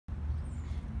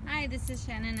Hi, this is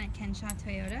Shannon at Kenshaw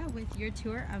Toyota with your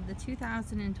tour of the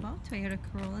 2012 Toyota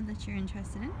Corolla that you're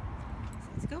interested in. So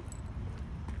let's go.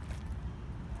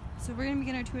 So we're going to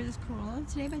begin our tour of this Corolla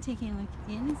today by taking a look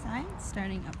inside,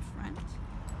 starting up front.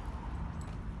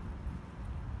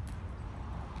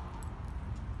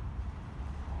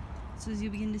 So as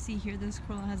you begin to see here, this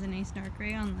Corolla has a nice dark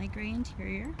gray on light gray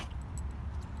interior.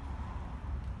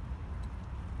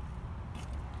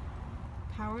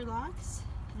 Power locks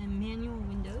and manual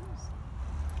windows.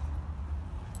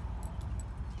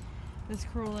 This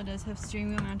Corolla does have steering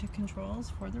wheel mounted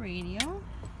controls for the radio.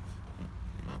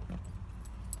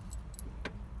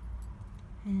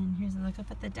 And here's a look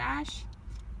up at the dash.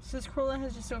 So this Corolla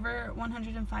has just over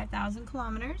 105,000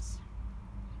 kilometers.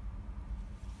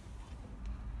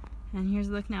 And here's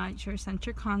a look now at your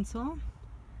center console.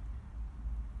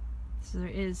 So there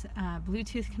is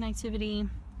Bluetooth connectivity,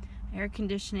 air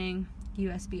conditioning,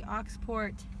 USB aux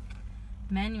port,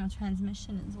 manual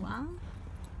transmission as well.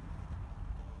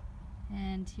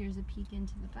 And here's a peek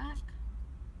into the back.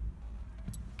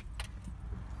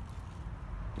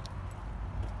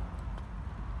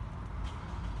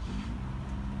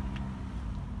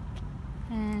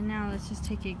 And now let's just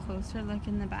take a closer look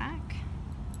in the back.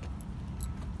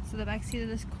 So the back seat of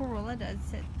this Corolla does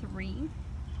sit 3.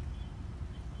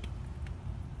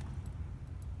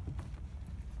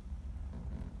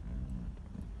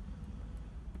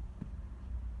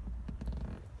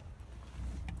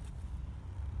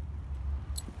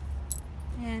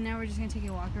 And now we're just going to take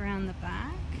a walk around the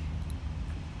back.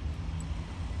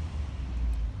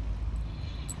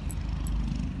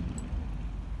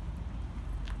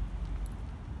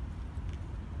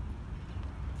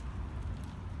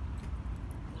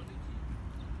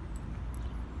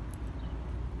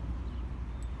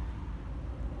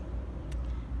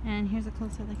 And here's a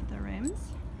closer look at the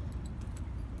rims.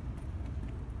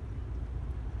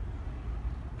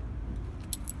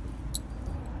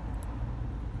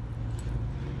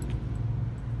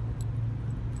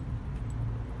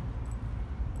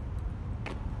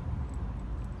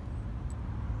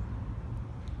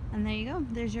 And there you go.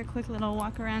 There's your quick little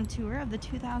walk around tour of the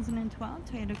 2012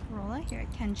 Toyota Corolla here at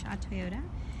Kenshaw Toyota.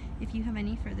 If you have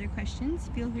any further questions,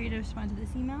 feel free to respond to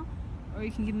this email, or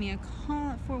you can give me a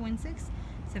call at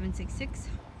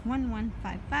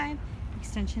 416-766-1155,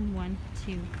 extension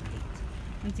 128.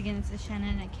 Once again, this is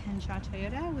Shannon at Kenshaw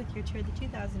Toyota with your tour of the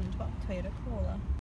 2012 Toyota Corolla.